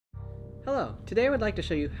Hello, today I would like to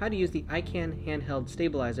show you how to use the Ikan handheld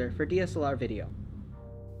stabilizer for DSLR video.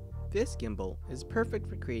 This gimbal is perfect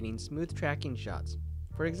for creating smooth tracking shots,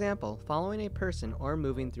 for example, following a person or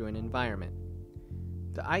moving through an environment.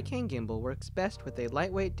 The Ikan gimbal works best with a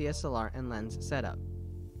lightweight DSLR and lens setup.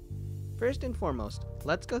 First and foremost,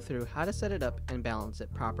 let's go through how to set it up and balance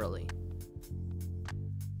it properly.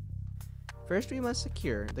 First, we must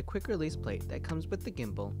secure the quick release plate that comes with the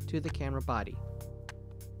gimbal to the camera body.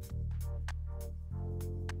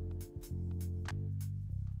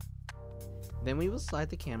 Then we will slide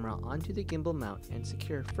the camera onto the gimbal mount and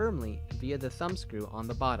secure firmly via the thumb screw on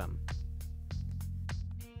the bottom.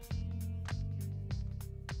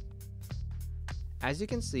 As you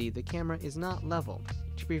can see, the camera is not level.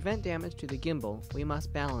 To prevent damage to the gimbal, we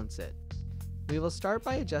must balance it. We will start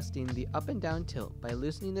by adjusting the up and down tilt by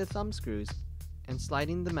loosening the thumb screws and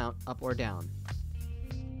sliding the mount up or down.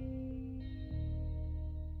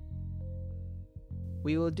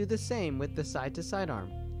 We will do the same with the side-to-side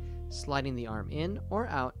arm, sliding the arm in or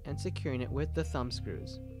out and securing it with the thumb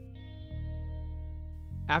screws.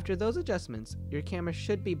 After those adjustments, your camera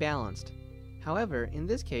should be balanced. However, in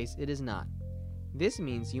this case, it is not. This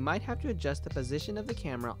means you might have to adjust the position of the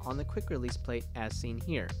camera on the quick release plate as seen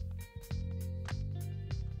here.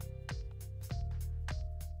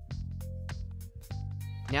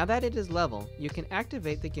 Now that it is level, you can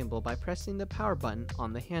activate the gimbal by pressing the power button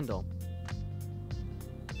on the handle.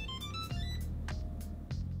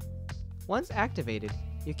 Once activated,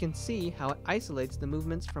 you can see how it isolates the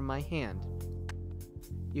movements from my hand.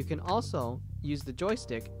 You can also use the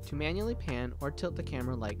joystick to manually pan or tilt the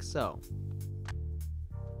camera like so.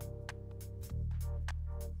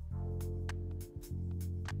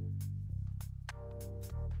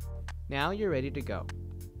 Now you're ready to go.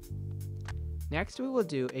 Next we will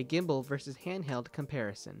do a gimbal versus handheld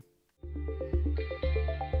comparison.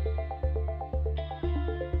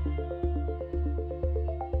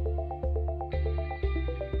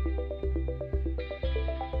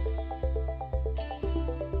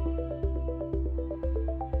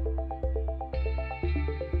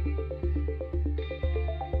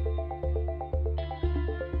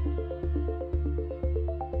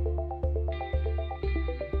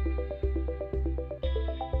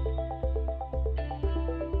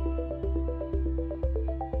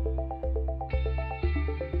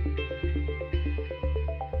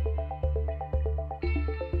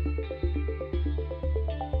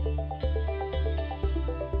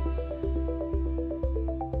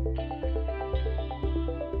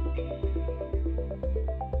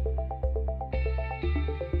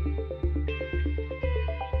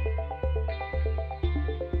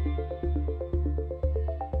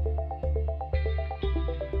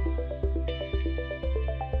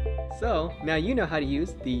 So, now you know how to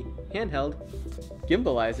use the handheld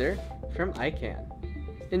gimbalizer from Ikan.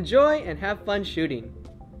 Enjoy and have fun shooting!